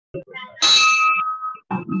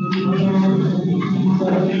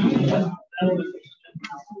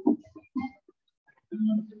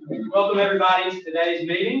Welcome everybody to today's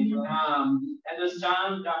meeting. At this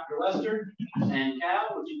time, Dr. Lester and Cal,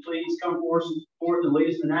 would you please come forth and lead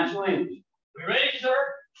us in the national anthem? We ready, sir?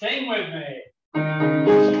 Sing with me.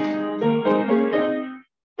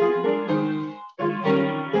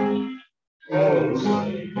 Oh,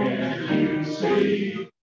 say can you see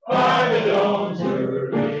by the dawn's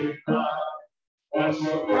early light what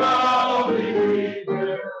so proudly we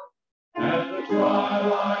bear at the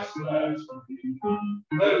twilight's last gleam?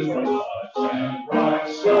 Those such and bright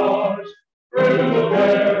stars through the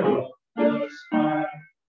perilous sky,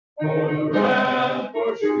 for the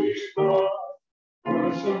ramparts we cross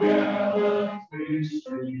were so gallantly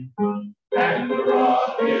streamed, and the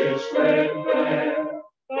rocket's red glare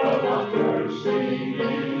of thirsty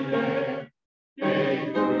air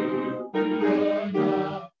gave proof to the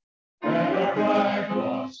night that our flag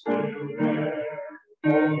was still there.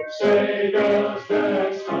 Oh, say does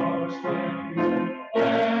that star-spangled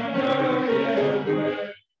banner yet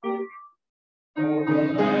wave for the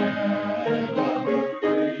land of the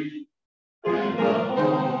free and the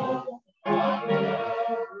home of the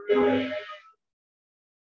brave?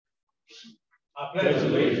 I pledge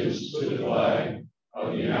allegiance to the flag of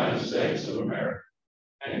the United States of America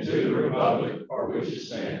and to the republic for which it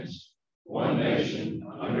stands, one nation,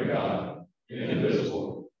 under God,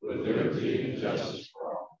 indivisible, with liberty and justice for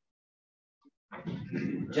all.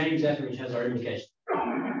 James Etheridge has our invocation.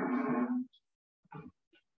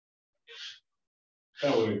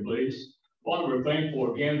 Stand with me, please. Father, we're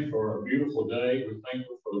thankful again for a beautiful day. We're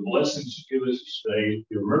thankful for the blessings you give us each day,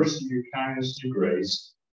 your mercy, your kindness, your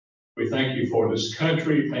grace. We thank you for this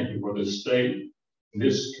country. Thank you for this state,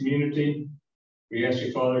 this community. We ask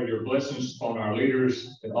you, Father, your blessings upon our leaders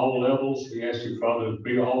at all levels. We ask you, Father, to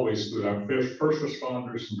be always with our first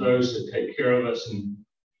responders and those that take care of us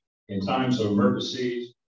in times of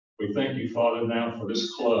emergencies. We thank you, Father, now for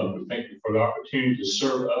this club. We thank you for the opportunity to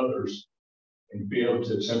serve others and be able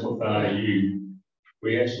to exemplify you.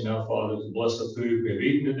 We ask you now, Father, to bless the food we have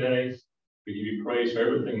eaten today. We give you praise for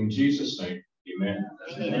everything in Jesus' name. Amen.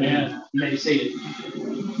 Amen. You may be seated.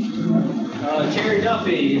 Terry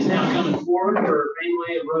Duffy is now coming forward for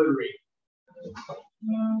Family at Rotary.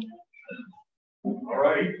 All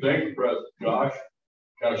right. Thank you, President Josh.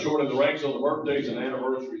 Kind of short in the ranks on the birthdays and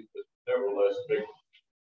anniversaries, but nevertheless big.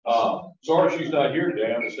 Sorry she's not here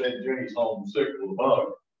today. I understand Jenny's home sick with a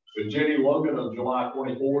bug. But Jenny Logan on July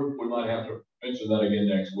 24th, we might have to mention that again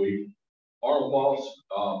next week. Arnold Boss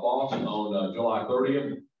on July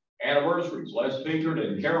 30th. Anniversaries, Les Pinkard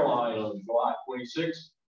and Caroline on July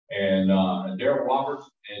 26th, and Darryl Roberts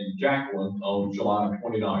and Jacqueline on July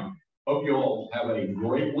 29th. Hope you all have a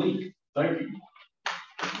great week. Thank you.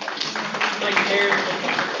 Thank you, Terry.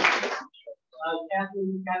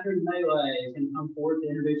 Catherine Melee can come forward to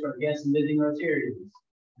introduce our guests and visiting Rotarians.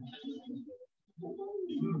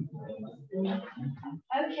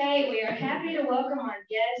 Okay, we are happy to welcome our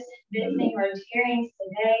guests and visiting Rotarians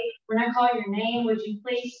today. When I call your name, would you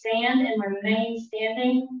please stand and remain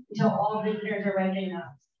standing until all visitors are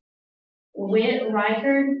recognized? Whit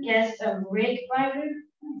Reichard, guest of Rick Reichard.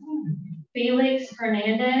 Felix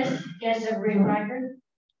Hernandez, guest of Rick Reichard.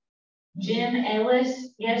 Jim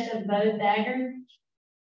Ellis, guest of Bo Dagger.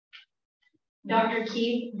 Dr.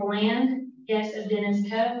 Keith Bland, guest of Dennis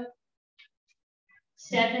Coe.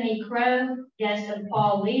 Stephanie Crow, guest of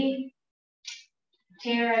Paul Lee.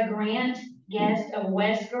 Tara Grant, guest of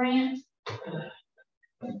Wes Grant.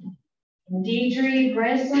 Deidre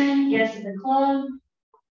Breslin, guest of the club.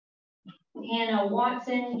 Hannah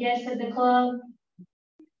Watson, guest of the club.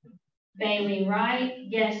 Bailey Wright,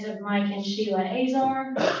 guest of Mike and Sheila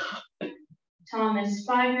Azar. Thomas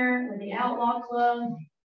Spiner with the Outlaw Club.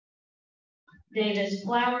 Davis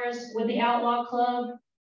Flowers with the Outlaw Club.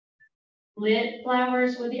 Lit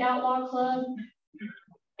Flowers with the Outlaw Club,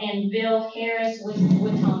 and Bill Harris with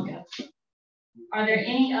Tonka. Are there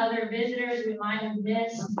any other visitors we might have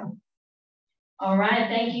missed? All right,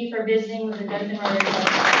 thank you for visiting with the Dothan Rotary Club.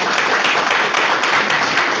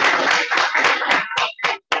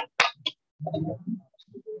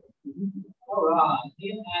 All right, I'm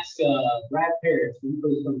going to ask Brad Parrish to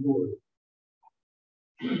please come forward.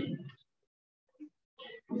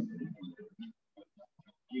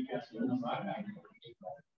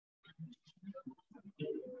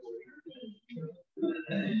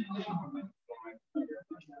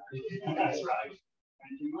 That's right.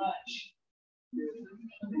 Thank you much.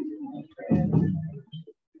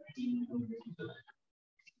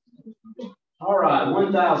 All right,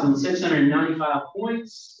 1,695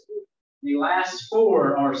 points. The last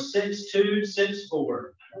four are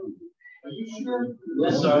 6264. Are you sure?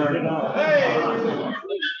 Yes, sir. Hey!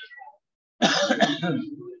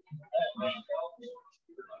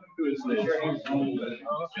 Who is this?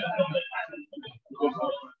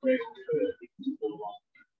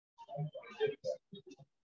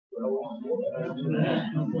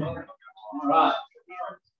 All right.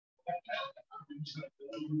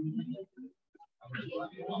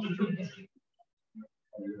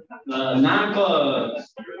 9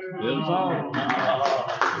 clubs.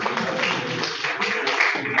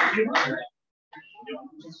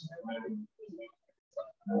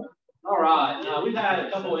 All right. We've had a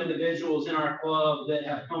couple individuals in our club that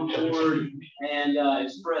have come forward and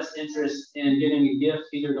expressed interest in giving a gift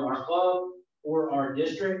either to our club or our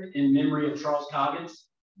district in memory of Charles Coggins.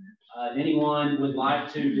 If anyone would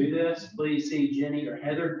like to do this, please see Jenny or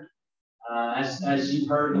Heather. As you've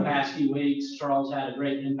heard the past few weeks, Charles had a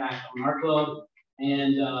great impact on our club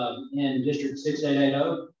and in District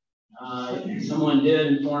 6880. Someone did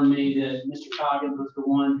inform me that Mr. Coggins was the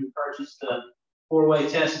one who purchased the 4-way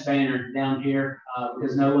test banner down here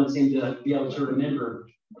because no one seemed to be able to remember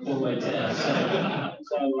the 4-way test. So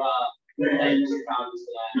thank Mr. Coggins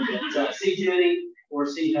for that. But, see Jenny or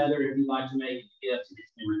see Heather if you'd like to make a gift to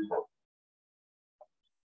this memory.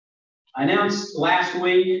 I announced last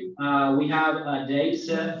week we have a date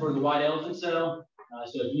set for the White Elephant Sale.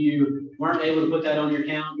 So if you weren't able to put that on your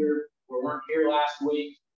calendar or weren't here last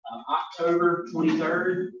week, October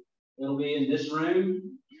 23rd, it'll be in this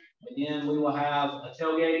room. Again, we will have a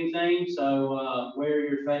tailgating thing, so wear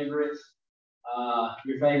your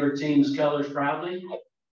favorite team's colors proudly.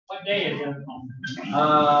 What day is it?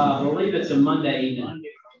 I believe it's a Monday evening.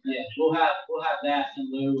 Yeah, we'll have that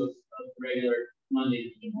in lieu of regular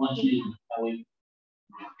Monday lunch meeting that week.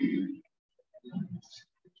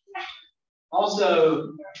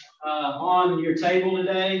 Also, on your table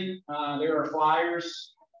today, there are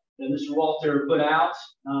flyers that Mr. Walter put out.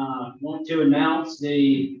 Want to announce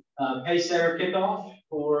the Pace Setter kickoff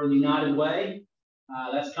for the United Way.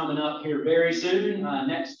 That's coming up here very soon,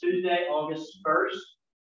 next Tuesday, August 1st,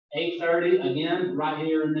 8:30, again, right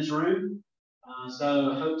here in this room.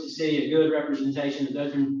 So I hope to see a good representation of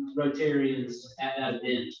Dothan Rotarians at that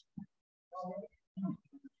event.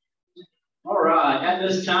 All right, at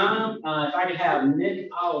this time, if I could have Nick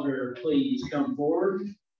Oliver, please come forward.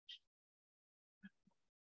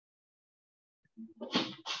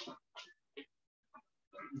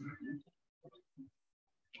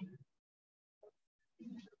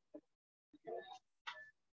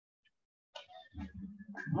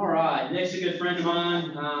 All right, Nick's a good friend of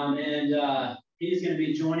mine, and he's going to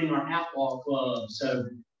be joining our Outlaw Club. So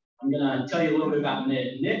I'm going to tell you a little bit about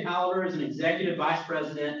Nick. Nick Oliver is an executive vice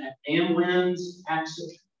president at Amwins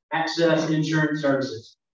Access Insurance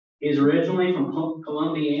Services. He is originally from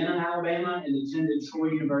Columbiana, Alabama, and attended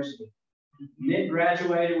Troy University. Nick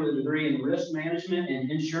graduated with a degree in risk management and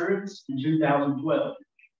insurance in 2012.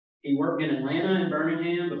 He worked in Atlanta and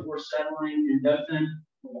Birmingham before settling in Dothan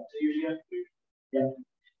about 2 years ago. Yep.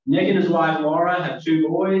 Nick and his wife Laura have 2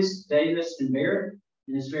 boys, Davis and Barrett.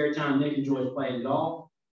 In his spare time, Nick enjoys playing golf,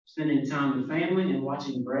 spending time with family, and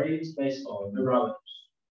watching Braves baseball. Go Roberts.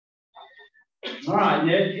 All right,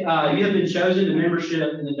 Nick, you have been chosen to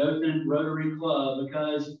membership in the Dothan Rotary Club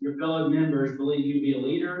because your fellow members believe you to be a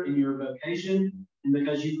leader in your vocation and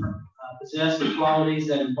because you possess the qualities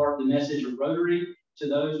that impart the message of Rotary to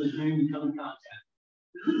those with whom you come in contact.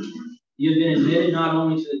 You have been admitted not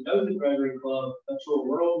only to the Dothan Rotary Club, but to a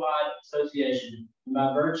worldwide association. And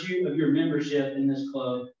by virtue of your membership in this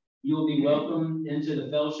club, you will be welcomed into the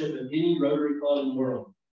fellowship of any Rotary Club in the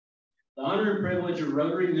world. The honor and privilege of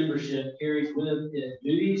Rotary membership carries with it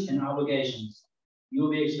duties and obligations. You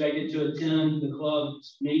will be expected to attend the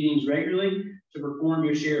club's meetings regularly, to perform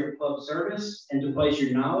your share of club service, and to place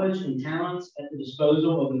your knowledge and talents at the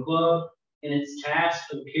disposal of the club in its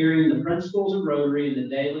task of carrying the principles of Rotary in the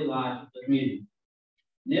daily life of the community.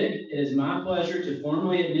 Nick, it is my pleasure to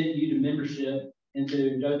formally admit you to membership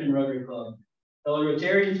into Dothan Rotary Club. Fellow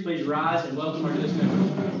Rotarians, please rise and welcome our newest members.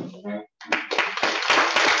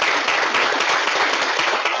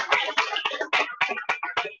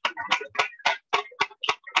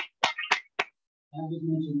 I just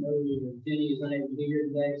mentioned earlier that Jenny is unable to be here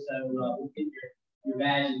today, so we'll get your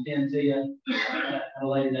badge and pin to you at a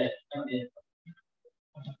later date. Okay.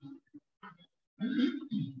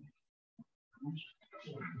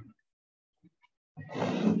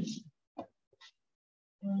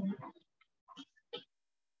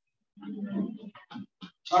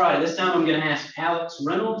 All right, this time I'm going to ask Alex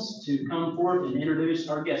Reynolds to come forth and introduce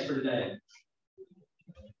our guest for today.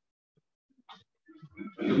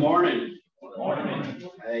 Good morning.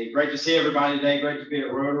 Hey, great to see everybody today. Great to be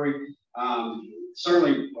at Rotary.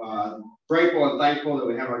 Certainly grateful and thankful that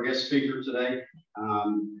we have our guest speaker today.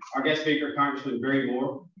 Our guest speaker, Congressman Barry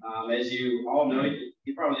Moore. As you all know,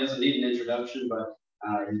 he probably doesn't need an introduction, but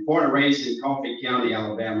he's born and raised in Coffee County,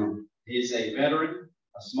 Alabama. He's a veteran,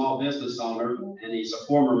 a small business owner, and he's a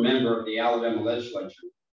former member of the Alabama legislature.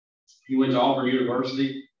 He went to Auburn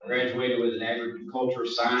University, graduated with an agriculture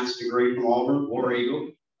science degree from Auburn, War Eagle,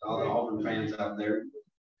 all the Auburn fans out there.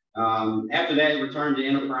 After that, he returned to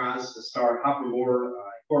Enterprise to start Hoppermore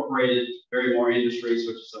Incorporated, Barrymore Industries,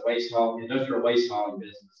 which is a industrial waste hauling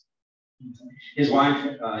business. His wife,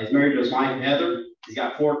 he's married to his wife, Heather. He's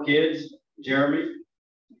got 4 kids, Jeremy,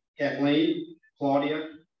 Kathleen, Claudia,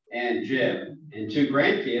 and Jeb, and 2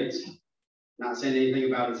 grandkids, not saying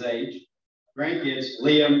anything about his age, grandkids,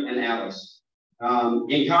 Liam and Alice.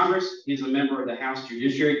 In Congress, he's a member of the House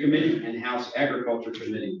Judiciary Committee and House Agriculture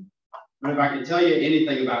Committee. But if I can tell you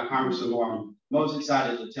anything about Congressman Moore, I'm most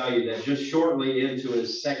excited to tell you that just shortly into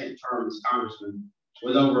his 2nd term as Congressman,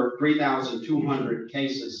 with over 3,200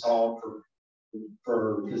 cases solved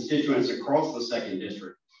for constituents across the 2nd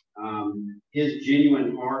District, his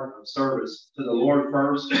genuine heart of service to the Lord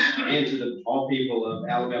first and to all people of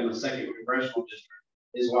Alabama's 2nd Congressional District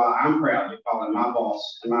is why I'm proud to call him my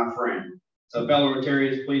boss and my friend. So fellow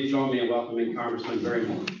Rotarians, please join me in welcoming Congressman Barry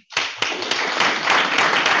Moore.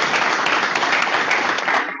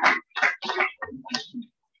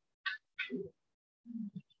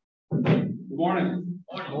 Good morning.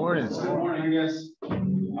 Morning. Good morning, I guess.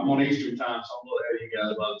 I'm on Eastern time, so I'm a little ahead of you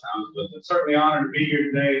guys a lot of times, but I'm certainly honored to be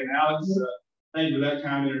here today. And Alex, thank you for that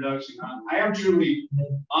kind introduction. I am truly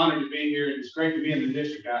honored to be here, and it's great to be in the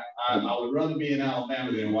district. I would rather be in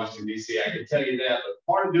Alabama than in Washington, D.C. I can tell you that,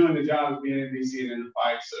 but part of doing the job is being in D.C. and in the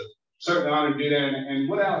fight, so certainly honored to do that. And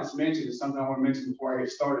what Alex mentioned is something I want to mention before I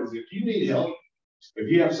get started, is if you need help, if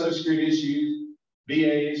you have Social Security issues,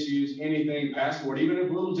 VA issues, anything, passport, even if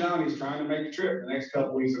little Johnny's trying to make a trip the next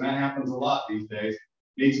couple of weeks, and that happens a lot these days,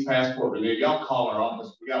 needs a passport renewed, y'all call our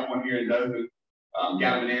office. We got one here in Dothan,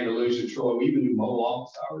 got them in Andalusia, Troy. We even do mobile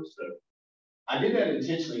office hours. So I did that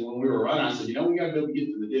intentionally when we were running. I said, you know, we got to be able to get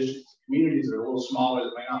to the districts, communities that are a little smaller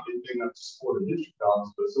that may not be big enough to support a district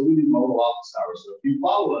office, but so we do mobile office hours. So if you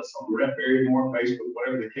follow us on Rep Barry Moore, Facebook,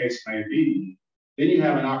 whatever the case may be, then you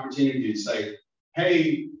have an opportunity to say,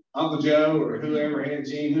 hey, Uncle Joe or whoever, Aunt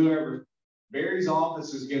Jean, whoever, Barry's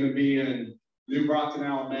office is going to be in New Brockton,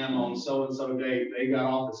 Alabama on so-and-so date. They got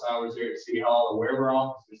office hours there at City Hall or wherever our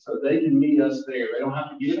office is, so they can meet us there. They don't have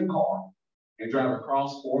to get in a car and drive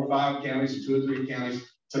across 4 or 5 counties or 2 or 3 counties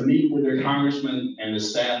to meet with their congressman and the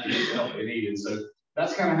staff to get the help they need. And so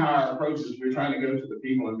that's kind of how our approach is. We're trying to go to the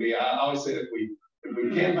people and be, I always say, if we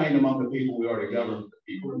campaign among the people, we already govern the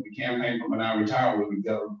people. If we campaign from when I retire, we would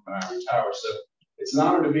govern when I retire. So it's an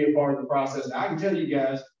honor to be a part of the process. Now, I can tell you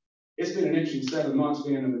guys, it's been an interesting 7 months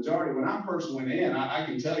being in the majority. When I first went in, I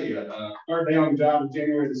can tell you, 3rd day on the job was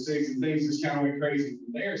January the 6th, and things just kind of went crazy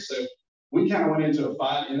from there. So we kind of went into a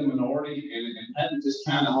fight in the minority and had to just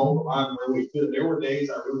kind of hold the line where we could. There were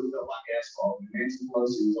days I really felt like asphalt. And Nancy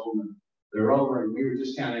Pelosi was on the rover, and we were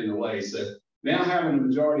just kind of in the way. So now having the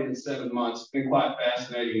majority in 7 months, it's been quite a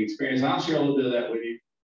fascinating experience. And I'll share a little bit of that with you.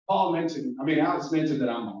 Alex mentioned that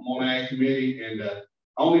I'm on Ag Committee, and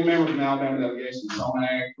only member from Alabama delegation is on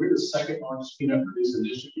Ag. We're the 2nd largest peanut producing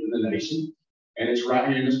district in the nation, and it's right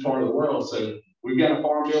here in this part of the world. So we've got a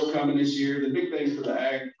farm bill coming this year. The big thing for the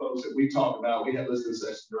Ag folks that we talked about, we had listening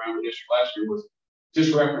sessions around the district last year, was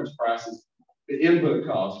just reference prices, the input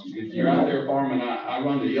costs. If you're out there farming, I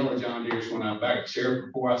run the yellow John Deeres when I'm back at sheriff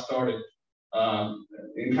before I started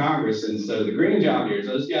in Congress. And so the green John Deeres,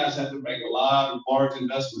 those guys have to make a lot of large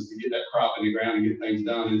investments to get that crop in the ground and get things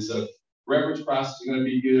done. And so reference prices are going to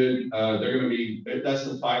be good. They're going to be, that's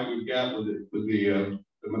the fight we've got with the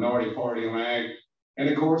minority party on Ag. And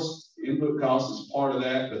of course, input costs is part of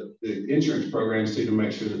that, but the insurance programs too, to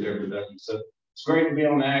make sure that they're productive. So it's great to be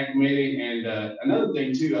on the Ag Committee. And another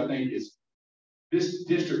thing too, I think, is this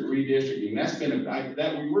district redistricting. That's been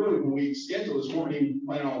that we really, when we scheduled this, weren't even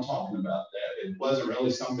planning on talking about that. It wasn't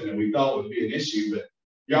really something that we thought would be an issue, but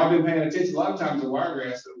y'all been paying attention. A lot of times the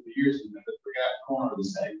wiregrass over the years has been the forgotten corner of the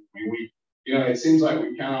state. I mean, it seems like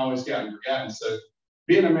we've kind of always gotten forgotten. So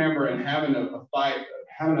being a member and having a fight,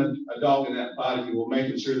 having a dog in that fight, if you will,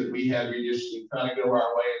 making sure that we have redistricting, trying to go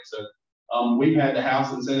our way. And so we've had the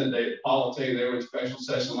House and Senate, Paul will tell you, they were in special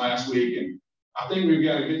session last week, and I think we've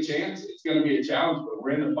got a good chance. It's going to be a challenge, but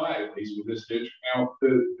we're in the fight, at least with this district. Now,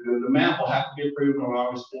 the map will have to be approved on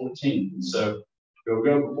August 14th. And so it'll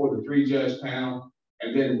go before the 3-judge panel,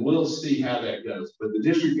 and then we'll see how that goes. But the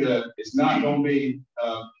district is not going to be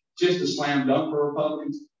just a slam dunk for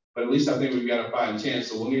Republicans, but at least I think we've got a fighting chance.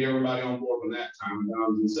 So we'll get everybody on board when that time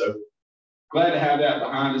comes. And so glad to have that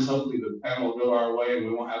behind us. Hopefully the panel will go our way and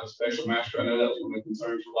we won't have a special master. I know that was one of the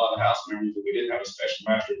concerns for a lot of House members that we didn't have a special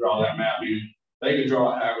master draw that map. They could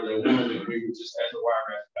draw it however they wanted, and we could just, as a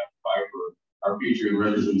wiregrass, have to fight for our future and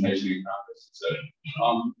representation in Congress. So,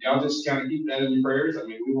 y'all just kind of keep that in your prayers. I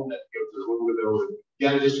mean, we want that to go through. We'll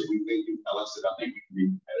get a district we think, like I said, I think we can be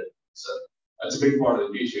competitive. So that's a big part of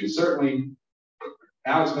the future. And certainly,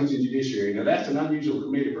 Alex mentioned judiciary. Now, that's an unusual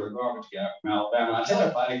committee for a garbage guy from Alabama. I tell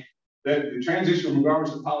everybody that the transition from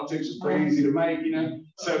garbage to politics is pretty easy to make, you know.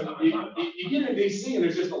 So you get in DC and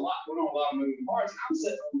there's just a lot going on, a lot of moving parts. I'm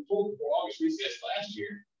sitting on the floor before August recess last year.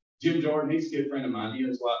 Jim Jordan, he's a good friend of mine. He and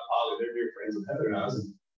his wife Polly, they're dear friends with Heather and I.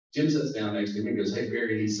 And Jim sits down next to me and goes, "Hey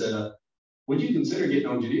Barry," he said, "Would you consider getting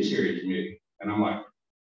on Judiciary Committee?" And I'm like,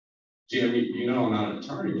 "Jim, you know I'm not an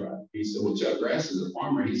attorney, right?" He said, "Well, Chuck Grass is a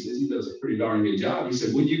farmer." He says he does a pretty darn good job. He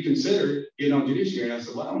said, "Would you consider getting on Judiciary?" And I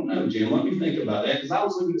said, "Well, I don't know, Jim. Let me think about that." Because I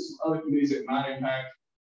was looking at some other committees that might impact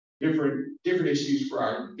different issues for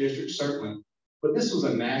our district, certainly. But this was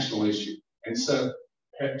a national issue. And so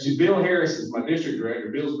Bill Harris is my district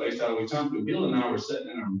director. Bill's based out of Wetumpka. Bill and I were sitting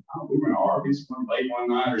in we were in our Arby's one late one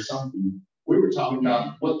night or something. We were talking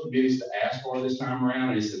about what committees to ask for this time around.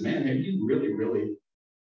 And he said, "Man, have you really,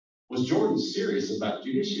 was Jordan serious about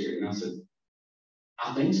judiciary?" And I said,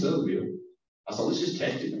 "I think so, Bill." I said, "Let's just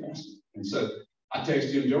text him and ask him." And so I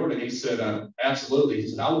texted Jim Jordan. He said, "Absolutely." He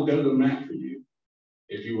said, "I will go to the mat for you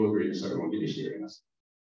if you will agree to serve on judiciary." And I said,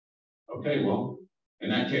 "Okay, well, in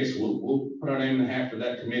that case, we'll put our name in the hat for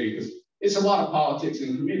that committee," because it's a lot of politics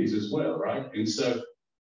in committees as well, right? And so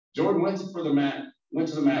Jordan went to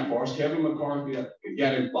the mat for us. Kevin McCarthy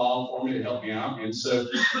got involved for me to help me out. And so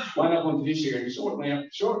lined up on judiciary. And shortly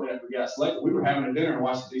after we got selected, we were having a dinner in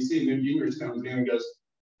Washington, D.C. And Newt Gingrich comes in and goes,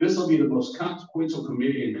 "This will be the most consequential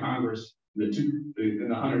committee in Congress in the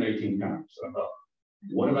 118th Congress." So I thought,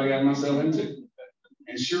 what have I got myself into?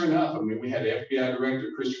 And sure enough, I mean, we had the FBI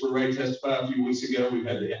director, Christopher Wray, testify a few weeks ago. We've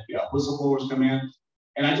had the FBI whistleblowers come in.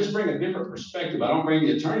 And I just bring a different perspective. I don't bring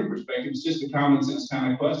the attorney perspective. It's just the common sense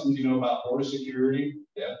kind of questions, you know, about border security,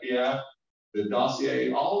 the FBI, the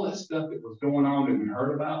dossier, all that stuff that was going on that we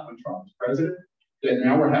heard about when Trump was president, that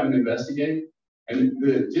now we're having to investigate. And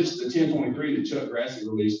just the 1023 that Chuck Grassley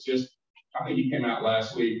released, I think he came out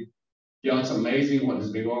last week. You know, it's amazing what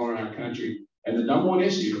has been going on in our country. And the number one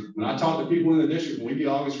issue, when I talked to people in the district, when we did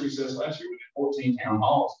August recess last year, we did 14 town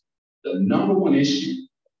halls. The number one issue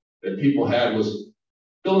that people had was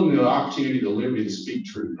filling the opportunity, the liberty to speak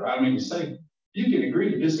truth, right? I mean, you say, you can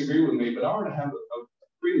agree to disagree with me, but I ought to have a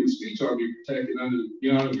freedom of speech ought to be protected under,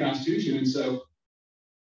 the Constitution. And so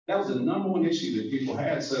that was the number one issue that people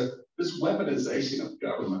had. So this weaponization of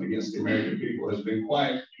government against the American people has been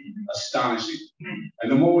quite astonishing.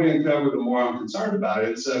 And the more we uncover, the more I'm concerned about it.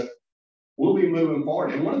 And so we'll be moving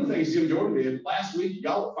forward. And one of the things Jim Jordan did last week,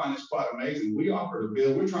 y'all will find this quite amazing. We offered a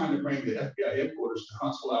bill. We're trying to bring the FBI headquarters to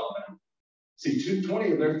Huntsville, Alabama. See,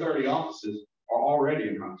 20 of their 30 offices are already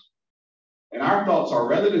in Huntsville. And our thoughts are,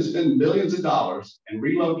 rather than spending billions of dollars and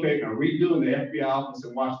relocating or redoing the FBI office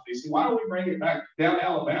in Washington, D.C., why don't we bring it back down to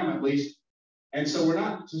Alabama at least? And so we're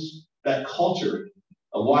not just that culture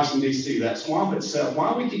of Washington, D.C., that swamp itself.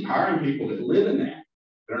 Why don't we keep hiring people that live in that?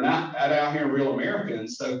 They're not out here in real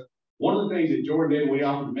Americans. So one of the things that Jordan did, we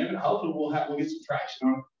offered an amendment. Hopefully we'll get some traction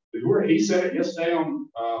on it. He said it yesterday on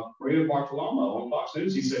Maria Bartolomeo on Fox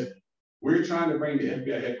News. He said, "We're trying to bring the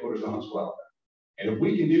FBI headquarters to Huntsville, Alabama. And if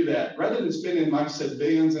we can do that, rather than spending, like I said,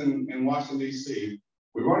 billions in Washington, D.C.,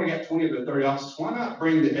 we've already got 20 of the 30 offices. Why not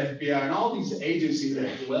bring the FBI and all these agencies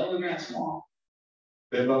that dwell in that swamp,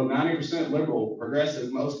 that vote 90% liberal,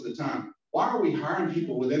 progressive most of the time? Why are we hiring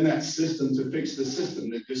people within that system to fix the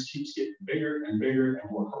system that just keeps getting bigger and bigger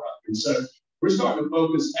and more corrupt?" And so we're starting to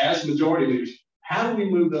focus as majority leaders. How do we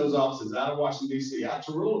move those offices out of Washington, D.C., out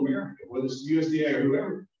to rural America, whether it's USDA or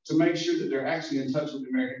whoever, to make sure that they're actually in touch with the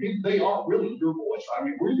American people? They are really your voice. I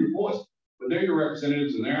mean, we're your voice, but they're your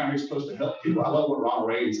representatives, and they're out here supposed to help people. I love what Ronald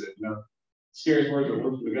Reagan said, scariest words are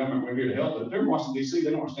work for the government, we're here to help. But if they're in Washington, D.C.,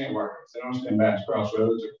 they don't understand where it is. They don't understand Bass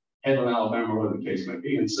Crossroads or Headland, Alabama, or whatever the case may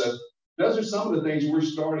be. And so those are some of the things we're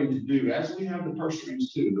starting to do as we have the purse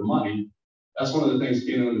strings too, the money. That's one of the things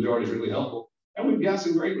being in the majority is really helpful. And we've got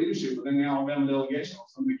some great leadership within the Alabama delegation on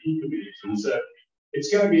some of the key committees. And so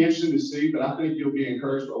it's going to be interesting to see, but I think you'll be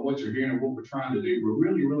encouraged by what you're hearing and what we're trying to do. We're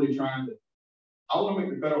really, really trying to, I want to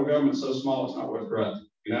make the federal government so small it's not worth corrupting.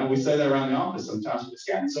 We say that around the office sometimes, but it's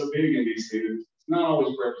gotten so big in DC that it's not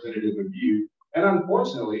always representative of you. And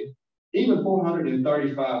unfortunately, even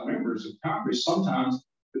 435 members of Congress, sometimes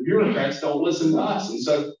the bureaucrats don't listen to us. And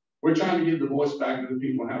so we're trying to give the voice back to the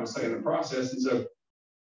people and have a say in the process. And so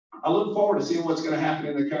I look forward to seeing what's going to happen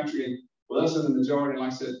in the country and with us in the majority. And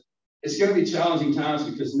like I said, it's going to be challenging times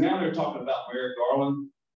because now they're talking about Merrick Garland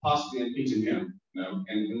possibly impeaching him. You know,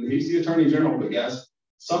 and he's the attorney general, but guys,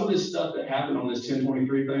 some of this stuff that happened on this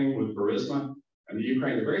 1023 thing with Burisma and the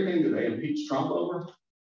Ukraine, the very thing that they impeached Trump over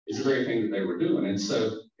is the very thing that they were doing. And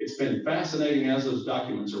so it's been fascinating as those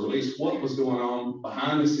documents are released, what was going on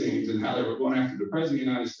behind the scenes and how they were going after the president of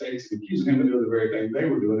the United States and accusing him of doing the very thing they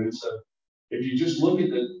were doing. And so if you just look at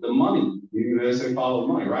the money, you know, they say follow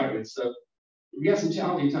the money, right? It's we got some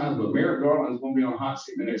challenging times, but Merrick Garland is going to be on the hot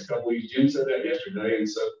seat in the next couple of weeks. Jim said that yesterday. And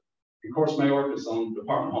so, of course, Mayorkas on the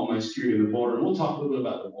Department of Homeland Security and the border. And we'll talk a little bit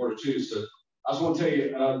about the border too. So I just want to tell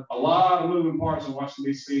you a lot of moving parts in Washington,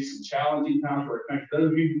 D.C., some challenging times for our country.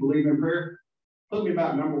 Those of you who believe in prayer, put me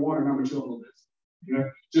about number 1 or number 2 on the list. You know,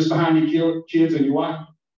 just behind your kids and your wife,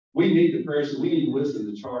 we need the prayers, we need wisdom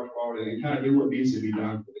to charge forward and kind of do what needs to be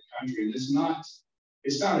done for the country. And it's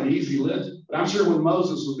not an easy lift. But I'm sure when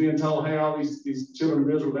Moses was being told, hey, all these children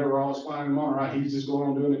of Israel, they were all flying him on, right? He's just going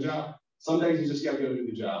on doing the job. Some days you just got to go do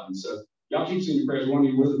the job. And so y'all keep seeing your prayers. We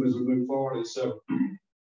need wisdom as we move forward. And so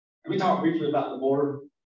let me talk briefly about the border.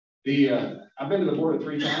 I've been to the border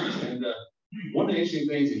 3 times, and one of the interesting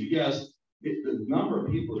things that you guys, the number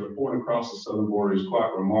of people that are pouring across the southern border is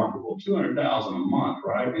quite remarkable. 200,000 a month,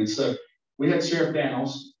 right? And so we had Sheriff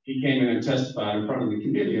Daniels. He came in and testified in front of the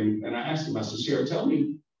committee, and I asked him, I said, Sheriff, tell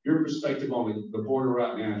me your perspective on the border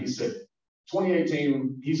right now. He said,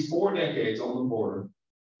 2018, he's 4 decades on the border.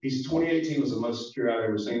 2018 was the most secure I've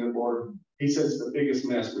ever seen the border. He says it's the biggest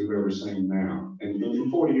mess we've ever seen now. And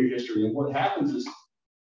in 40-year history, and what happens is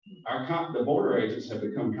the border agents have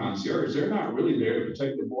become concierge. They're not really there to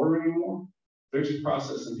protect the border anymore. They're just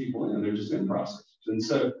processing people in. They're just in process. And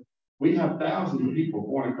so we have thousands of people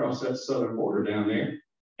going across that southern border down there,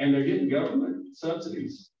 and they're getting government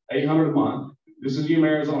subsidies, $800 a month. This is Yuma,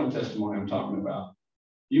 Arizona testimony I'm talking about.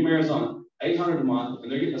 Yuma, Arizona, $800 a month,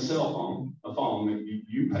 and they're getting a phone that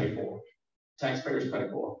you pay for, taxpayers pay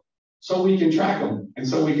for, so we can track them and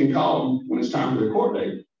so we can call them when it's time for their court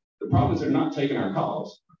date. The problem is they're not taking our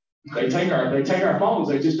calls. They take our phones.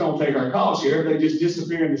 They just don't take our calls here. They just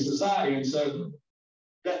disappear into society. And so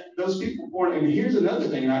those people born. And here's another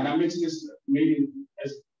thing. And I mentioned this meeting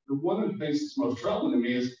as one of the things that's most troubling to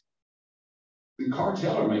me is the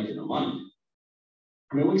cartel are making the money.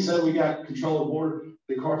 I mean, we said we got control of the border.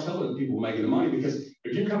 The cartel are the people making the money, because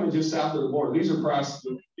if you're coming just south of the border, these are priced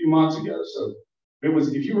a few months ago. So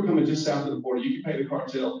if you were coming just south of the border, you could pay the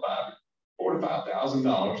cartel $4,000 to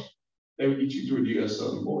 $5,000. They would get you through the U.S.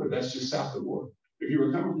 southern border. That's just south of the border. If you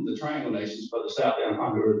were coming from the Triangle Nations further south down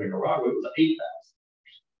Honduras, Nicaragua, it was $8,000.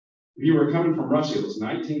 If you were coming from Russia, it was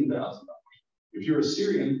 $19,000. If you're a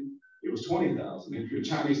Syrian, it was $20,000. If you're a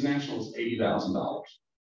Chinese national, it's $80,000.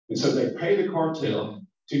 And so they pay the cartel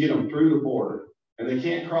to get them through the border, and they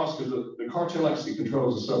can't cross because the cartel actually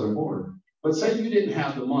controls the southern border. But say you didn't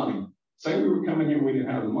have the money. Say we were coming here and we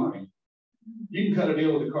didn't have the money. You can cut a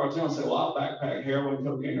deal with the cartel and say, well, I'll backpack heroin,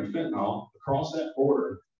 cocaine, or fentanyl across that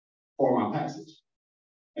border for my passage.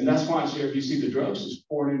 And that's why, Sheriff, you see the drugs just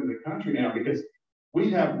pouring into the country now, because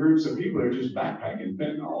we have groups of people that are just backpacking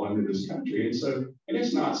fentanyl into this country. And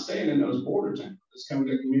it's not staying in those border towns. It's coming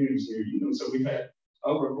to communities near you. And so we've had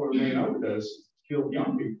over 250,000 overdoses, killed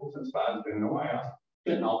young people since Biden's been in the White House.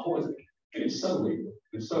 Fentanyl poisoning. And it's so legal.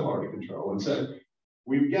 It's so hard to control. And so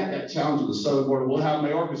we've got that challenge with the southern border. We'll have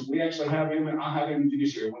Mayorkas. We actually have him, and I'll have him in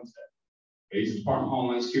Judiciary Wednesday. He's the Department of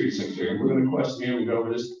Homeland Security Secretary. And we're going to question him and go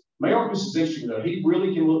over this. Mayorkas is interesting, though. He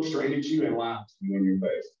really can look straight at you and lie to you in your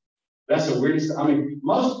face. That's the weirdest. I mean,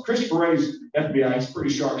 Christopher Wray's FBI is a pretty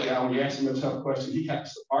sharp guy. When you ask him a tough question, he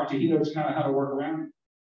knows kind of how to work around it.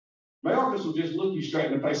 Mayorkas will just look you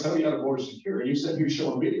straight in the face, tell you how the border is secure. And you said you're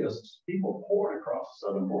showing videos of people pouring across the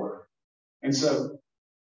southern border. And so,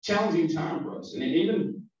 challenging time for us. And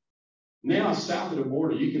even now, south of the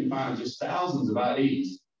border, you can find just thousands of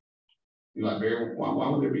IDs. You're like, Barry, why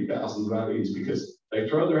would there be thousands of IDs? Because they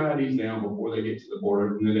throw their IDs down before they get to the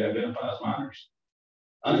border, and then they identify as minors,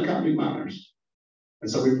 unaccompanied minors. And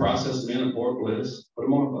so we process them in a forklift, put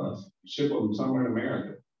them on a bus, ship them somewhere in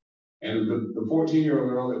America. And the 14-year-old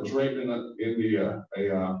girl that was raped in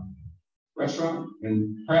a restaurant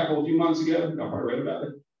in Prattville a few months ago, y'all probably read about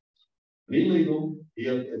it. Illegal. He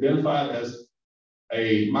identified as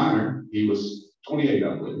a minor. He was 28,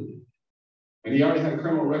 I believe. And he already had a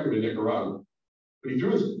criminal record in Nicaragua. But he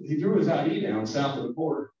threw his ID down south of the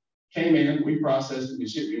border, came in, we processed it and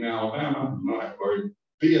shipped him to Alabama, or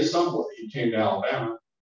via somewhere he came to Alabama.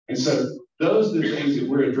 And so those are the things that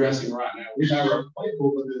we're addressing right now. We have our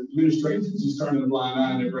playbook, but the administration is just turning a blind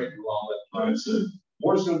eye and they're breaking the law left and right. So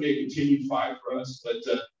more is going to be a continued fight for us,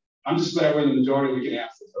 but I'm just glad we're in the majority. We can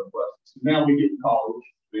ask the tough questions. Now we get called,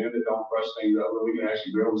 then they don't brush things over. We can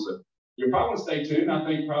actually grill them. So you're probably going to stay tuned. I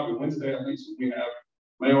think probably Wednesday, I think we have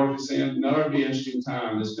Mayor Orchison. Another be interesting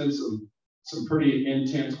time. There's been some pretty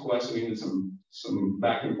intense questioning and some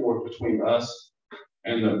back and forth between us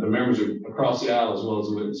and the members across the aisle as well as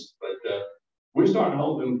the witnesses. But we're starting to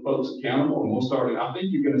hold them folks accountable, and we'll start. I think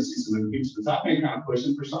you're going to see some impeachments. I've been kind of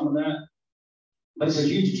pushing for some of that, but it's a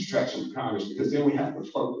huge distraction for Congress because then we have to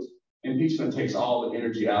focus. Impeachment takes all the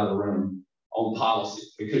energy out of the room on policy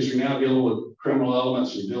because you're now dealing with criminal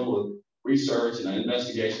elements, you're dealing with research and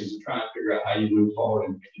investigations to try and figure out how you move forward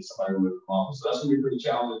and get somebody removed from office. So that's going to be pretty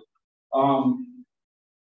challenging.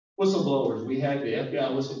 Whistleblowers, we had the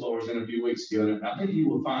FBI whistleblowers in a few weeks ago, and I think you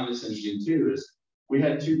will find this interesting too, is we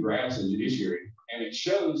had 2 graphs in judiciary, and it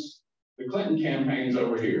shows the Clinton campaigns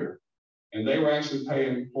over here, and they were actually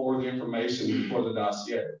paying for the information for the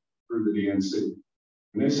dossier through the DNC.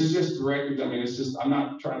 And this is just directed, I mean, it's just, I'm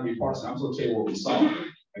not trying to be partisan, I'm just going to tell you what we saw,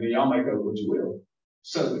 and then y'all make of it what you will.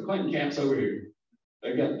 So the Clinton camp's over here,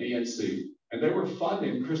 they got DNC, and they were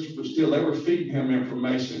funding Christopher Steele, they were feeding him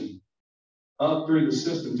information up through the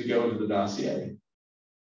system to go into the dossier.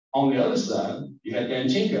 On the other side, you had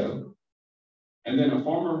Danchenko, and then a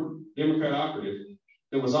former Democrat operative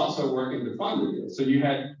that was also working to fund the deal. So you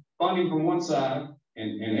had funding from one side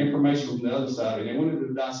and information from the other side, and they went into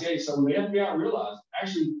the dossier. So when the FBI realized,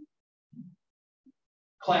 actually,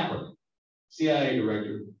 Clapper, CIA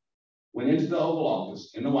director, went into the Oval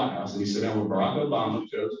Office in the White House, and he sat down with Barack Obama,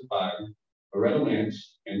 Joseph Biden, Loretta Lynch,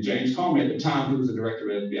 and James Comey at the time, who was the director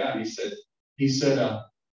of the FBI, and he said,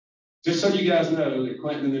 just so you guys know that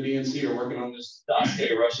Clinton and the DNC are working on this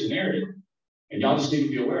dossier Russian narrative, and y'all just need to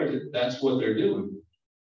be aware that that's what they're doing.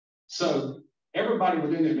 So everybody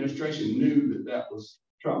within the administration knew that that was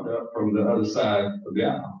trumped up from the other side of the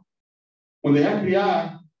aisle. When the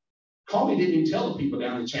FBI, Comey didn't even tell the people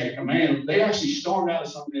down the chain of command, they actually stormed out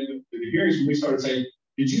of something in the hearings when we started saying,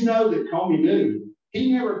 did you know that Comey knew?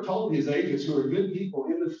 He never told his agents, who are good people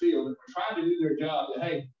in the field that were trying to do their job, that,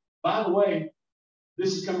 hey, by the way,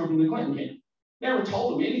 this is coming from the Clinton camp. Never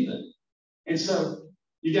told them anything. And so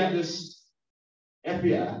you got this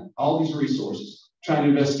FBI, all these resources, trying to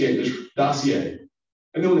investigate this dossier.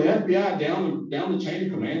 And then when the FBI down the chain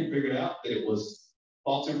of command figured out that it was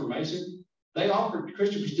false information, they offered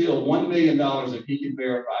Christopher Steele $1 million if he could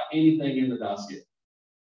verify anything in the dossier.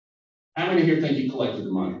 How many here think he collected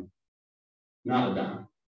the money? Not a dime.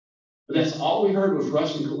 But that's all we heard was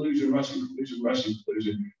Russian collusion, Russian collusion, Russian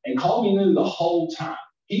collusion. And Comey knew the whole time.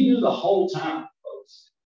 He knew the whole time,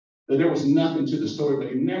 folks, that there was nothing to the story,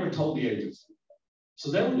 but he never told the agents.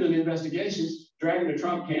 So they were doing investigations, dragging the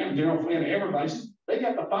Trump camp, General Flynn, everybody. They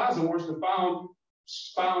got the FISA warrants to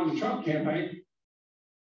spy on the Trump campaign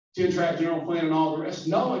to entrap General Flynn and all the rest,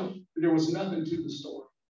 knowing that there was nothing to the story.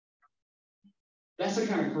 That's the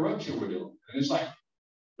kind of corruption we're doing. And it's like,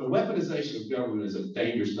 the weaponization of government is a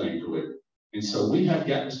dangerous thing to live. And so we have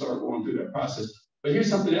got to start going through that process. But here's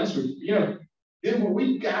something else. Then when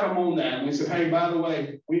we got them on that, and we said, hey, by the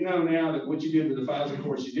way, we know now that what you did with the FISA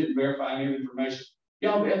courts, you didn't verify any information.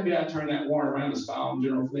 Y'all, the FBI turned that warrant around to spy on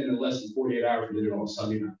General Flynn in less than 48 hours and did it on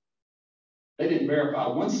Sunday night. They didn't verify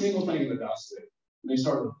one single thing in the dossier. And they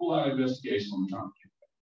started a full-out investigation on the Trump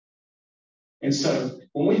campaign. And so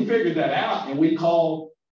when we figured that out and we called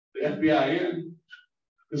the FBI in,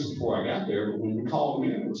 this was before I got there, but when we called them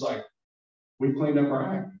in, it was like, we cleaned up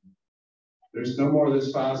our act. There's no more of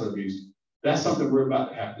this FISA abuse. That's something we're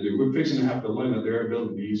about to have to do. We're fixing to have to limit their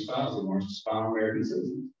ability to use FISA warrants to spy on American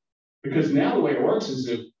citizens. Because now the way it works is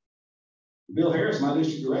if Bill Harris, my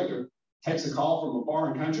district director, takes a call from a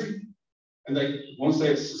foreign country, and they want to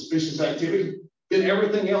say it's suspicious activity, then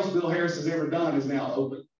everything else Bill Harris has ever done is now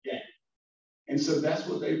open. Yeah. And so that's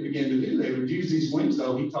what they began to do. They would use these wings,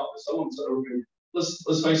 though. He talked to so-and-so.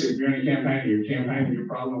 Let's face it, if you're in a campaign, you're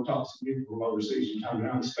probably going to talk to some people from overseas from time to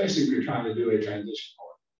time, especially if you're trying to do a transition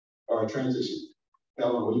or a transition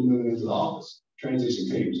element when you're moving into the office. Transition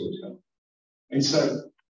teams, what you know. And so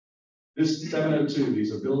this 702,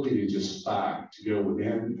 these ability to just spy, to go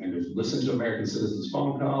within and just listen to American citizens'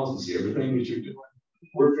 phone calls and see everything that you're doing.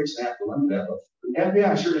 We're fixing to have to limit that. But the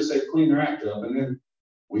FBI sure to say clean their act up. And then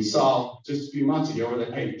we saw just a few months ago where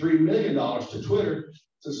they paid $3 million to Twitter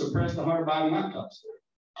to suppress the Hunter Biden laptop story.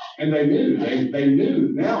 And they knew, they knew,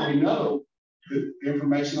 now we know the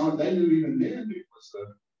information on it. They knew even then it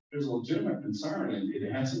was a legitimate concern and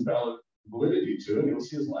it had some valid validity to it. It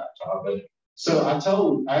was his laptop. But so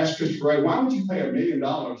I asked Christopher Wray, why would you pay $1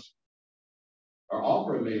 million or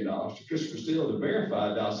offer $1 million to Christopher Steele to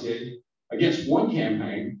verify a dossier against one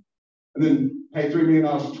campaign, and then pay $3 million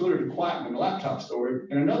to Twitter to quieten the laptop story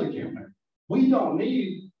in another campaign. We don't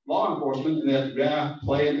need law enforcement and the FBI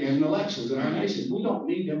playing in elections in our nation. We don't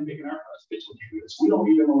need them picking our presidential candidates. We don't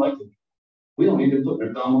need them elected. We don't need them putting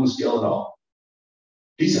their thumb on the scale at all.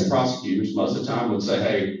 Decent prosecutors most of the time would say,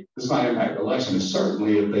 hey, this might impact the election, and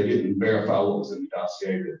certainly if they didn't verify what was in the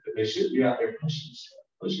dossier, that they should be out there pushing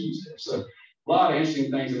stuff. So a lot of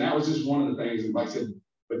interesting things, and that was just one of the things. And like I said,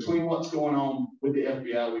 between what's going on with the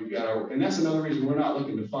FBI, we've got and that's another reason we're not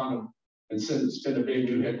looking to fund them and spend a big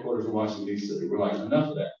new headquarters in Washington, D.C. We're like, enough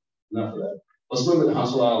of that. Let's move it to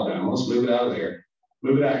Huntsville, Alabama. Let's move it out of there.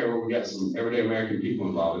 Move it out here where we got some everyday American people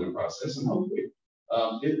involved in the process, and hopefully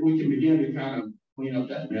we can begin to kind of clean up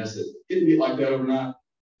that mess. It didn't get like that overnight.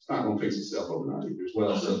 It's not going to fix itself overnight either as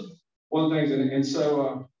well. So one of the things, and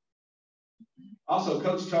so also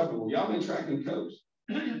Coach Tucker, y'all been tracking Coach?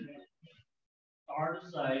 Hard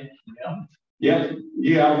to say. Yeah,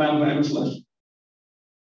 Alabama fan selection.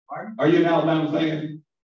 Are you an Alabama fan?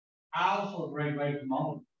 I also graduated from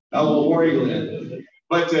home. Oh, well, War Eagle then.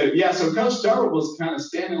 But yeah, so Coach Tucker was kind of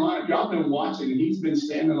standing in line. Y'all been watching, and he's been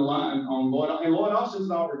standing in line on Lloyd. And Lloyd Austin's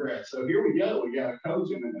an Auburn grad. So here we go. We got a coach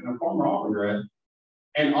and a former Auburn grad.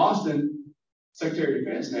 And Austin, Secretary of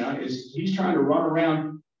Defense now, he's trying to run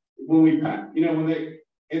around when they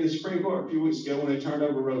in the Supreme Court a few weeks ago when they turned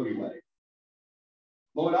over Roe v. Wade.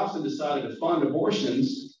 Lloyd Austin decided to fund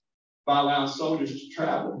abortions by allowing soldiers to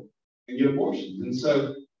travel and get abortions. And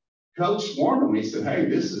so Coach warned them. He said, hey,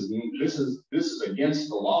 this is against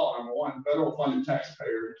the law. Number one, federal funded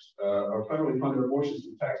taxpayers or federally funded abortions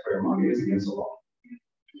with taxpayer money is against the law.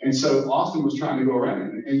 And so Austin was trying to go around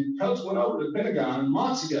it. And Coach went over to the Pentagon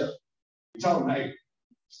months ago. He told them, hey,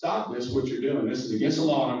 stop this, what you're doing. This is against the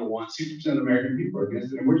law, number one. 60% of American people are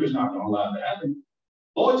against it, and we're just not going to allow it to happen.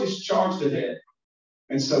 Lloyd just charged ahead.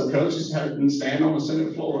 And so coaches had to stand on the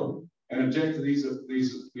Senate floor and object to these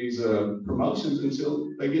promotions until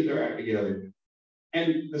they get their act together.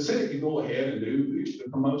 And the Senate can go ahead and do the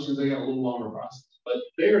promotions. They got a little longer process, but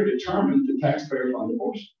they are determined to taxpayer fund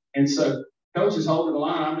abortion. And so coaches holding the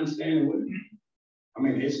line. I've been standing with him. I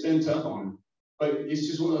mean, it's been tough on him, but it's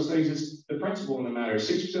just one of those things. It's the principle in the matter.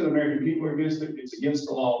 60% of American people are against it. It's against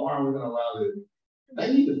the law. Why are we going to allow it?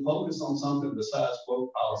 They need to focus on something besides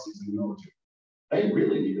woke policies in the military. They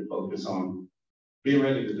really need to focus on being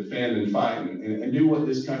ready to defend and fight and do what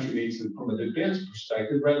this country needs from a defense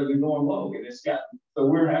perspective rather than going woke. And so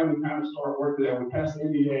we're having to kind of start working there. We passed the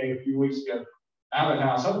NDA a few weeks ago out of the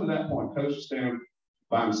House. Up to that point, Coach was standing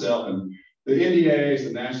by himself. And the NDA is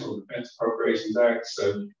the National Defense Appropriations Act.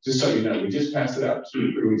 So just so you know, we just passed it out 2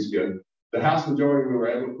 or 3 weeks ago. The House majority, we were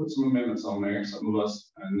able to put some amendments on there. Some of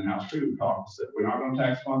us in the House Freedom Caucus said we're not going to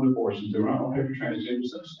tax fund abortions. We're not going to pay for transgender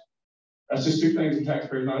stuff. That's just 2 things the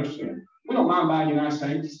taxpayers don't understand. We don't mind buying you nice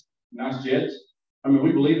tanks, nice jets. I mean,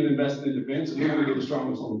 we believe in investing in defense, and we want to get the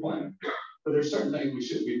strongest on the planet. But there's certain things we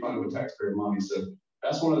shouldn't be funding with taxpayer money. So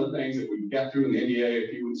that's one of the things that we got through in the NDA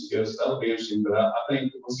a few weeks ago. So that'll be interesting. But I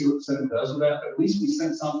think we'll see what the Senate does with that. But at least we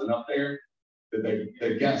sent something up there that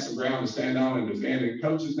they've got some ground to stand on and defend. And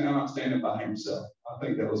Coach is now not standing by himself. I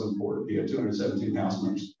think that was important. He had 217 House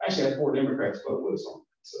members. Actually, had 4 Democrats vote with us on it.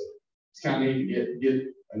 So it's kind of neat to get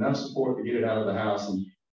enough support to get it out of the House.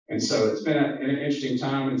 And so it's been an interesting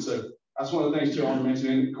time. And so that's one of the things too I want to mention.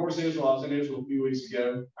 And of course, Israel, I was in Israel a few weeks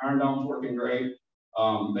ago. Iron Dome's working great.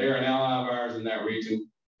 They're an ally of ours in that region,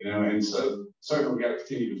 and so certainly we got to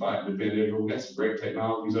continue to fight and defend Israel. We've got some great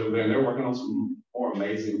technologies over there, and they're working on some more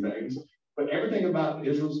amazing things. But everything about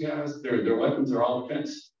Israel's guys, their weapons are all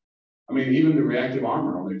defense. I mean, even the reactive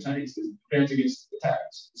armor on their tanks is defense against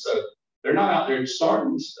attacks. So they're not out there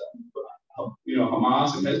starting stuff. But,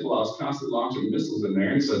 Hamas and Hezbollah is constantly launching missiles in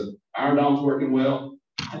there. And so Iron Dome's working well.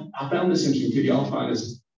 I found this interesting too. Y'all find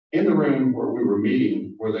this in the room where we were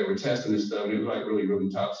meeting, where they were testing this stuff, and it was like really, really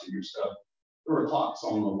top secret stuff. There were clocks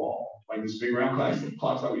on the wall, like this big round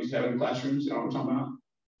clocks like we used to have in classrooms, you know what I'm talking about?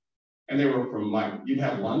 And they were from you'd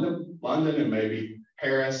have London and maybe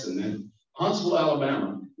Paris, and then Huntsville,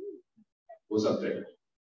 Alabama was up there.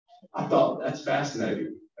 I thought that's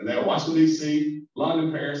fascinating. And they were Washington, D.C.,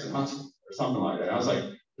 London, Paris, and Huntsville, or something like that. I was like,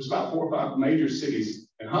 there's about 4 or 5 major cities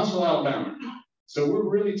in Huntsville, Alabama. So we're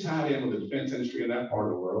really tied in with the defense industry in that part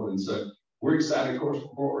of the world. And so we're excited, of course,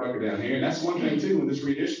 for Fort Rucker down here. And that's one thing, too, with this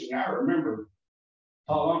redistricting. I remember,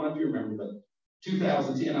 Paul, I don't know if you remember, but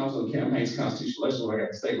 2010, I was on the campaign's constitutional election when I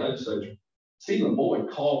got the state legislature. Stephen Boyd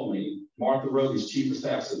called me, Martha Rotely's chief of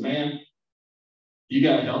staff, said, man, you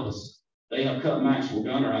got to help us. They have cut Maxwell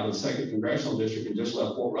Gunner out of the 2nd Congressional District and just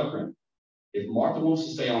left Fort Rucker. if Martha wants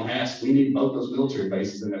to stay on Hass, we need both those military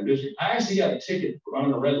bases in that district. I actually got a ticket for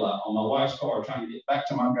running a red light on my wife's car trying to get back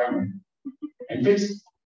to Montgomery and fix it.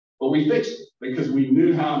 But we fixed it because we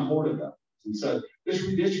knew how important that was. And so this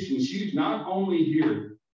redistricting is huge, not only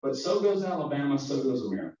here, but so goes Alabama, so goes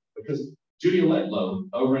America. Because Judy Letlow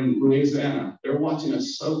over in Louisiana, they're watching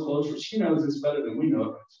us so closely. She knows this better than we know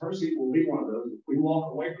it. Her seat will be one of those if we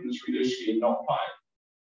walk away from this redistricting and don't fight.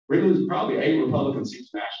 We're losing probably 8 Republican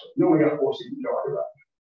seats nationally. We only got 4 seats majority right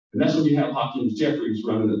now. And that's when you have Hakeem Jeffries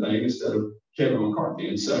running the thing instead of Kevin McCarthy.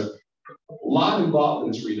 And so a lot involved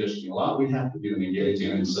in this redistricting, a lot we have to do and engage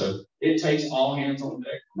in. And so it takes all hands on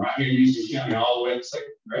deck from right here in Houston County all the way to the 2nd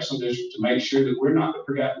Congressional District to make sure that we're not the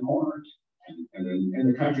forgotten corner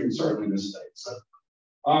in the country and certainly in this state. So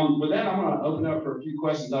with that, I'm going to open up for a few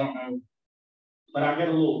questions. I don't know, but I got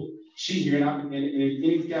a little sheet here, and if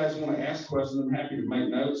any of you guys want to ask questions, I'm happy to make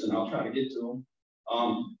notes and I'll try to get to them.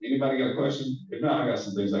 Anybody got a question? If not, I got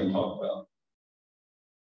some things I can talk about.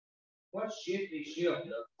 What's Shifty Schiff?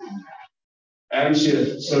 Adam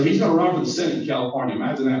Schiff. So he's going to run for the Senate in California.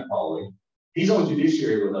 Imagine that, Paulie. He's on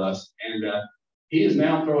judiciary with us, and he is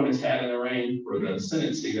now throwing his hat in the ring for the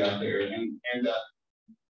Senate seat out there. And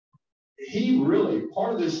he really,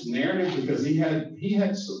 part of this narrative, because he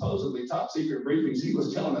had supposedly top secret briefings, he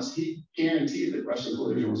was telling us he guaranteed that Russian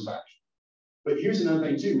collusion was factual. But here's another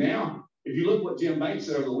thing too. Now, if you look what Jim Banks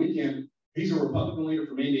said over the weekend, he's a Republican leader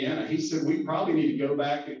from Indiana. He said we probably need to go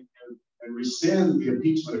back and rescind the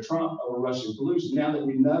impeachment of Trump over Russian collusion now that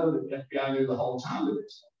we know that the FBI knew the whole time of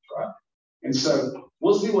this, right? And so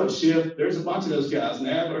we'll see what Schiff, there's a bunch of those guys,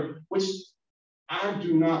 Nadler, which I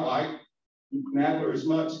do not like Nadler as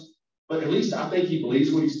much, but at least I think he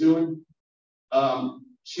believes what he's doing.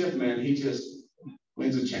 Schiff, man, he just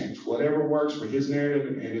wins a change. Whatever works for his narrative,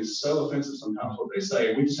 and it's so offensive sometimes what they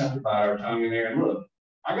say, we just have to bite our tongue in there. And look,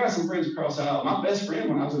 I got some friends across the aisle. My best friend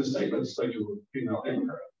when I was in the state legislature was a female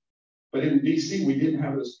Democrat. But in D.C., we didn't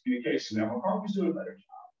have this communication. Now, McCarthy's doing a better job.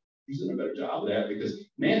 He's doing a better job of that because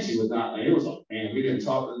Nancy was not, it was like, man, we didn't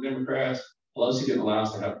talk to the Democrats. Pelosi didn't allow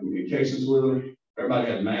us to have communications with them.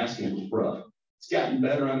 Everybody had masks and it was rough. It's gotten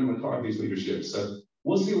better under McCarthy's leadership. So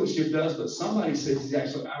we'll see what Schiff does. But somebody says he's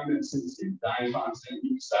actually out in Tennessee, dying fine,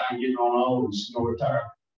 he's dying, getting on old, and she's going to retire.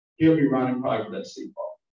 He'll be running probably for that seat,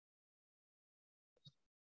 Paul.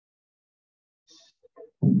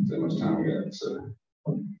 So much time we got. So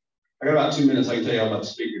I got about 2 minutes. I can tell you all about the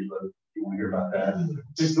speakers, but if you want to hear about that,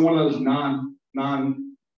 just one of those non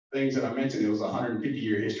things that I mentioned. It was a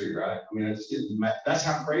 150-year history, right? I mean, that's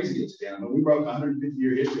how crazy it's been. I mean, we broke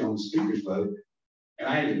 150-year history on the speakers vote, and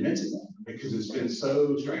I didn't mention that because it's been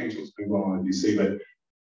so strange what's been going on in D.C. But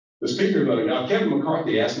the speaker vote, now Kevin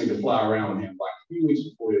McCarthy asked me to fly around with him like a few weeks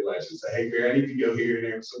before the election. Say, hey, Gary, I need to go here and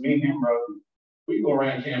there. So me and him wrote, we go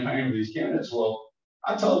around campaigning with these candidates. Well,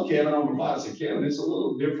 I told Kevin on the fly, I said, Kevin, it's a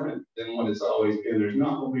little different than what it's always been. There's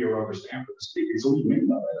not going to be a rubber stamp for the speaker. So what do you mean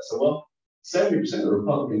by that? I said, well, 70% of the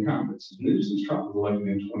Republican Congress is new since Trump was elected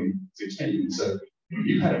in 2016. And so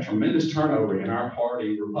you've had a tremendous turnover in our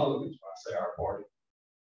party, Republicans, when I say our party,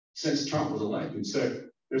 since Trump was elected. So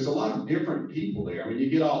there's a lot of different people there. I mean, you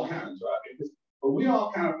get all kinds, right? But we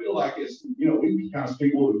all kind of feel like it's, you know, we kind of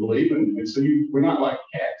speak what we believe in. And so we're not like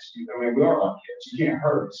cats. I mean, we are like cats. You can't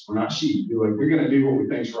hurt us. We're not sheep. We're going to do what we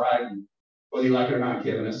think's right. And whether you like it or not,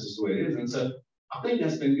 Kevin, that's just the way it is. And so I think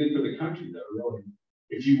that's been good for the country, though, really.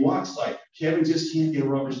 If you watch, like, Kevin just can't get a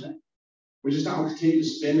rubber stamp. We're just not going to continue to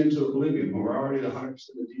spend into oblivion when we're already at 100% of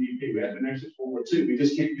GDP. We had the next World War II. We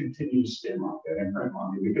just can't continue to spend like that and print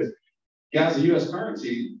money because, guys, the U.S.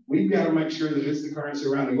 currency, we've got to make sure that it's the currency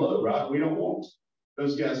around the globe, right? We don't want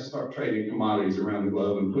those guys to start trading commodities around the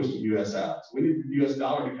globe and push the U.S. out. So we need the U.S.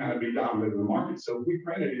 dollar to kind of be dominant in the market. So if we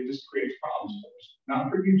print it, it just creates problems for us. Not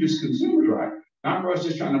for you just consumers, right? Not for us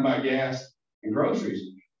just trying to buy gas and groceries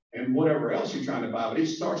and whatever else you're trying to buy, but it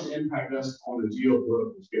starts to impact us on the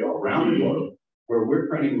geopolitical scale around the globe where we're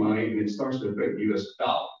printing money and it starts to affect the U.S.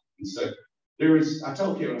 dollar. And so I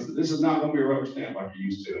told Kevin, I said, this is not going to be a rubber stamp like you're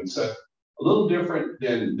used to. And so a little different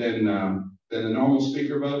than the normal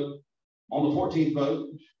speaker vote. On the 14th vote,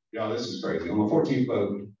 y'all, this is crazy. On the 14th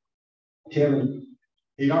vote, Kevin,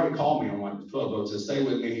 he'd already called me on like the 12 votes and stay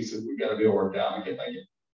with me. He said, we got a deal worked out. And I kept thinking,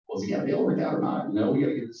 well, is he got a deal worked out or not? No, we got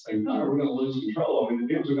to get this thing done or we're going to lose control. I mean,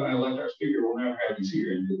 the Dems are going to elect our speaker. We'll never have these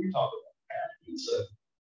here. And we talked about that. And so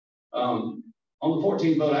on the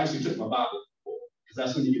 14th vote, I actually took my Bible because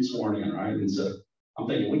that's when you get sworn in, right? And so I'm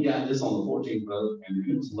thinking, we got this on the 14th vote, and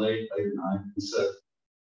it was late at night. And so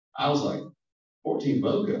I was like, 14th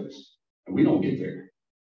vote goes, and we don't get there.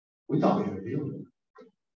 We thought we had a deal.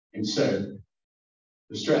 And so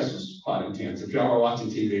the stress was quite intense. If y'all were watching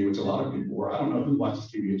TV, which a lot of people were, I don't know who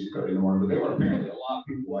watches TV at 2:30 in the morning, but there were apparently a lot of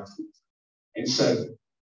people watching this. And so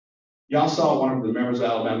y'all saw one of the members of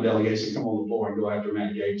the Alabama delegation come on the floor and go after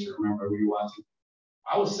Matt Gaetz. You remember we were watching?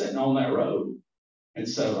 I was sitting on that road. And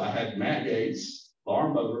so I had Matt Gaetz,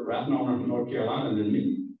 Lauren Boebert, Ralph Norman from North Carolina, and then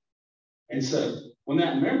me. And so when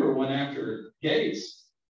that member went after Gaetz,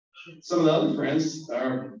 some of the other friends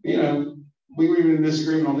are, you know, we were even in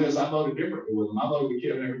disagreement on this. I voted differently with them. I voted with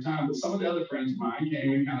Kevin every time, but some of the other friends of mine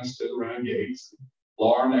came and kind of stood around Gaetz.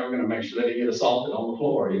 Lauren, they were going to make sure they didn't get assaulted on the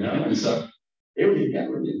floor, you know, and so it would get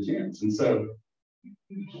really intense. And so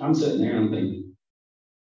I'm sitting there and I'm thinking,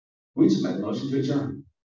 we just made a motion to adjourn.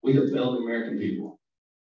 We have failed the American people.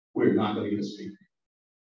 We're not going to get a speaker.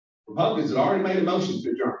 Republicans had already made a motion to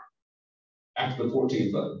adjourn after the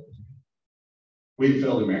 14th vote. We had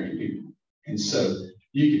failed the American people. And so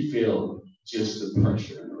you could feel just the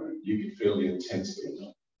pressure in the room. You could feel the intensity in the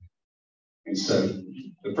room. And so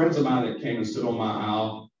the friends of mine that came and stood on my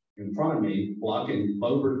aisle in front of me, blocking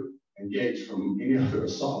Boebert and Gaetz from any other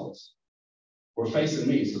assaults, were facing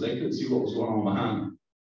me, so they couldn't see what was going on behind me.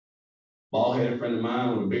 Bald-headed friend of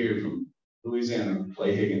mine with a beard from Louisiana,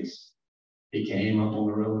 Clay Higgins. He came up on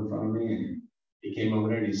the road in front of me, and he came over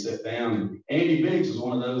there and he sat down. And Andy Biggs was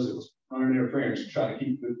one of those that was under interference to try to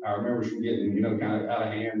keep our members from getting, you know, kind of out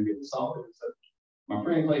of hand and getting assaulted. So my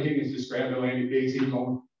friend Clay Higgins just grabbed old Andy Biggs.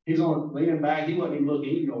 He's on leaning back. He wasn't even looking.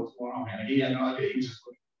 He didn't know what's going on. And he had no idea. He was just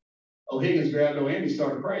looking. Oh, Higgins grabbed old Andy,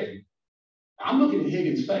 started praying. I'm looking at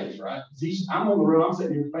Higgins' face, right? I'm on the road. I'm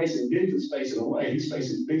sitting here facing Biggs is facing away. Biggs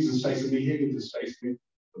is facing me. Higgins is facing me.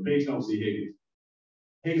 But Biggs don't see Higgins.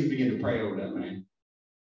 Higgins began to pray over that man.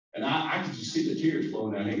 And I could just see the tears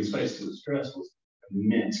flowing down Higgins' face because the stress was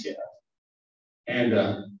immense, guys.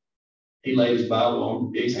 And he laid his Bible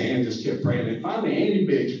on Biggs' hand, just kept praying. And finally, Andy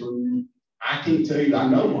Biggs, I can't tell you, I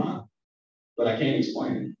know why, but I can't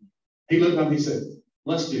explain it. He looked up and he said,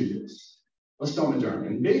 let's do this. Let's don't adjourn.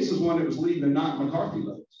 And Biggs was one that was leading the not McCarthy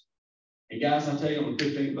votes. And guys, I tell you, on the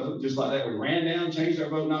 15th vote, just like that, we ran down, changed our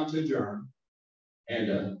vote not to adjourn.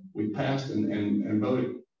 And we passed and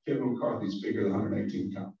voted Kevin McCarthy Speaker of the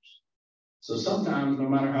 118th Congress. So sometimes, no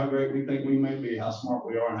matter how great we think we may be, how smart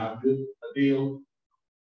we are, and how good a deal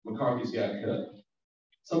McCarthy's got cut,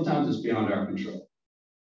 sometimes it's beyond our control.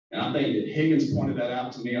 And I think that Higgins pointed that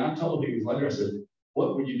out to me. And I told Higgins later, I said,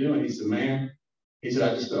 what were you doing? He said, man, he said,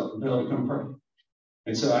 I just felt compelled to come pray.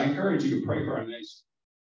 And so I encourage you to pray for our nation.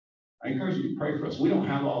 I encourage you to pray for us. We don't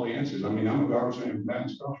have all the answers. I mean, I'm a garbage man from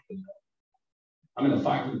Baptist Crossroads. I'm in a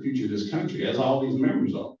fight for the future of this country, as all these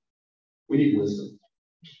members are. We need wisdom.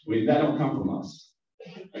 That don't come from us.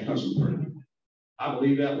 That comes from prayer. I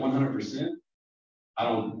believe that 100%.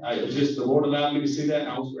 It's just the Lord allowed me to see that, and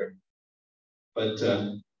I was ready. But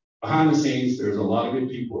behind the scenes, there's a lot of good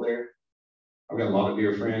people there. I've got a lot of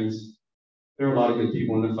dear friends. There are a lot of good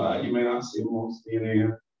people in the fight. You may not see them on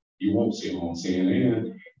CNN. You won't see them on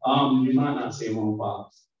CNN. You might not see them on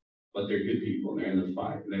Fox. But they're good people, and they're in the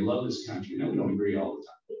fight. And they love this country. No, we don't agree all the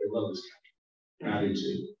time, but they love this country. And I do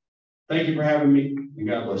too. Thank you for having me, and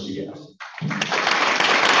God bless you guys.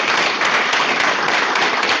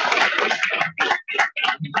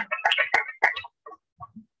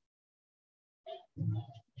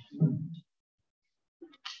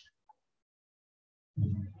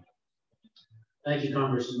 Thank you,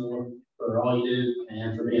 Congressman Moore, for all you do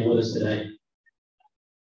and for being with us today.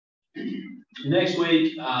 Next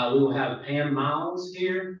week, we will have Pam Miles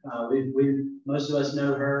here. Most of us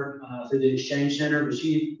know her through the Exchange Center, but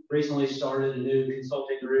she recently started a new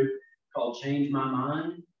consulting group called Change My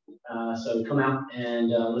Mind. So come out and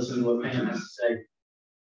listen to what Pam has to say.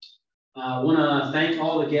 I want to thank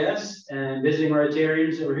all the guests and visiting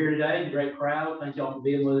Rotarians that were here today. Great crowd. Thank you all for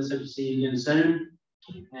being with us. Hope to see you again soon.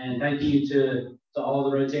 And thank you to all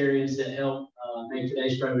the Rotarians that helped make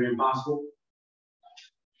today's program possible.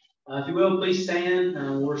 If you will, please stand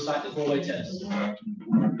and we'll recite the four-way test.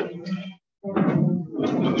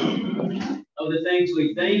 Of the things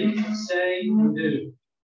we think, say, and do.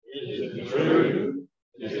 Is it true?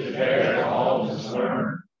 Is it fair to all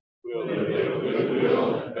concerned? Will it build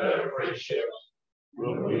goodwill and better friendship?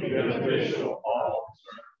 Will it be beneficial to all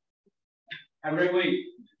concerned? Have a great week.